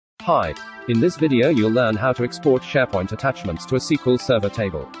Hi. In this video you'll learn how to export SharePoint attachments to a SQL Server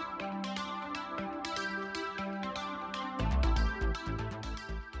table.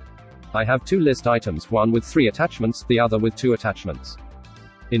 I have two list items, one with 3 attachments, the other with 2 attachments.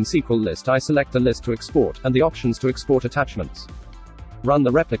 In SQList I select the list to export, and the options to export attachments. Run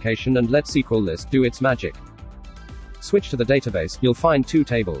the replication and let SQList do its magic. Switch to the database, you'll find 2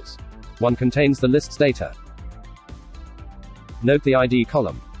 tables. One contains the list's data. Note the ID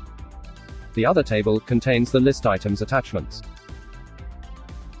column. The other table contains the list items attachments.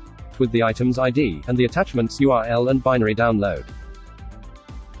 With the item's ID, and the attachment's URL and binary download.